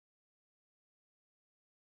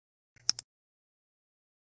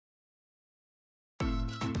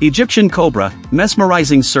Egyptian Cobra,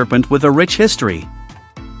 mesmerizing serpent with a rich history.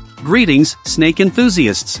 Greetings, snake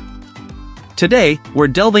enthusiasts! Today, we're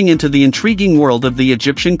delving into the intriguing world of the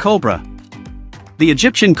Egyptian Cobra. The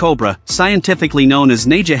Egyptian Cobra, scientifically known as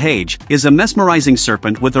Naja haje, is a mesmerizing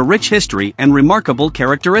serpent with a rich history and remarkable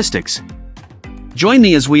characteristics. Join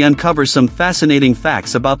me as we uncover some fascinating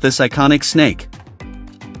facts about this iconic snake.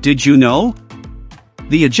 Did you know?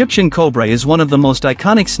 The Egyptian cobra is one of the most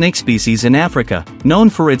iconic snake species in Africa, known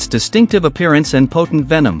for its distinctive appearance and potent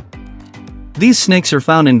venom. These snakes are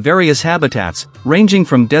found in various habitats, ranging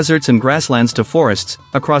from deserts and grasslands to forests,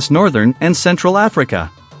 across northern and central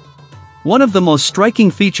Africa. One of the most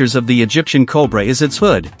striking features of the Egyptian cobra is its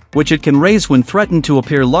hood, which it can raise when threatened to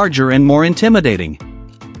appear larger and more intimidating.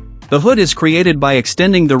 The hood is created by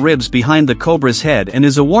extending the ribs behind the cobra's head and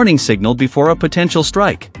is a warning signal before a potential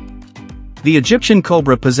strike. The Egyptian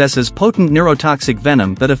cobra possesses potent neurotoxic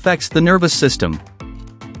venom that affects the nervous system.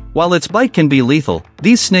 While its bite can be lethal,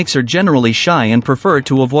 these snakes are generally shy and prefer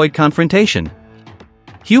to avoid confrontation.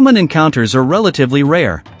 Human encounters are relatively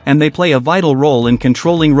rare, and they play a vital role in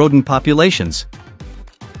controlling rodent populations.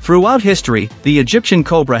 Throughout history, the Egyptian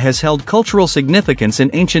cobra has held cultural significance in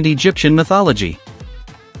ancient Egyptian mythology.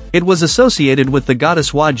 It was associated with the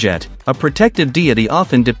goddess Wadjet, a protective deity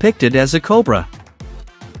often depicted as a cobra.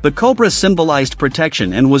 The cobra symbolized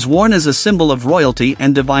protection and was worn as a symbol of royalty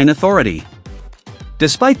and divine authority.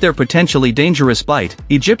 Despite their potentially dangerous bite,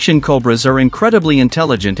 Egyptian cobras are incredibly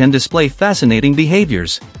intelligent and display fascinating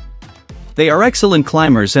behaviors. They are excellent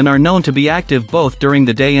climbers and are known to be active both during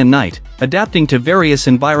the day and night, adapting to various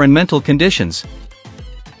environmental conditions.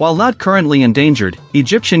 While not currently endangered,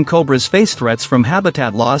 Egyptian cobras face threats from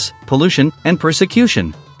habitat loss, pollution, and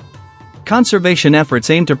persecution. Conservation efforts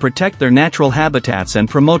aim to protect their natural habitats and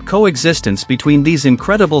promote coexistence between these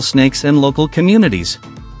incredible snakes and local communities.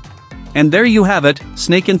 And there you have it,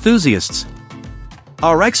 snake enthusiasts.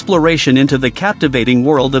 Our exploration into the captivating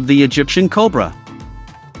world of the Egyptian cobra.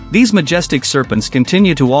 These majestic serpents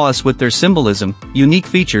continue to awe us with their symbolism, unique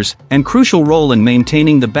features, and crucial role in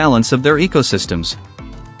maintaining the balance of their ecosystems.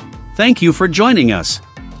 Thank you for joining us.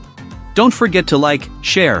 Don't forget to like,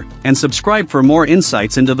 share, and subscribe for more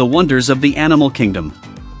insights into the wonders of the animal kingdom.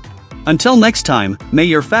 Until next time, may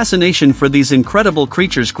your fascination for these incredible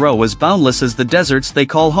creatures grow as boundless as the deserts they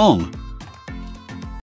call home.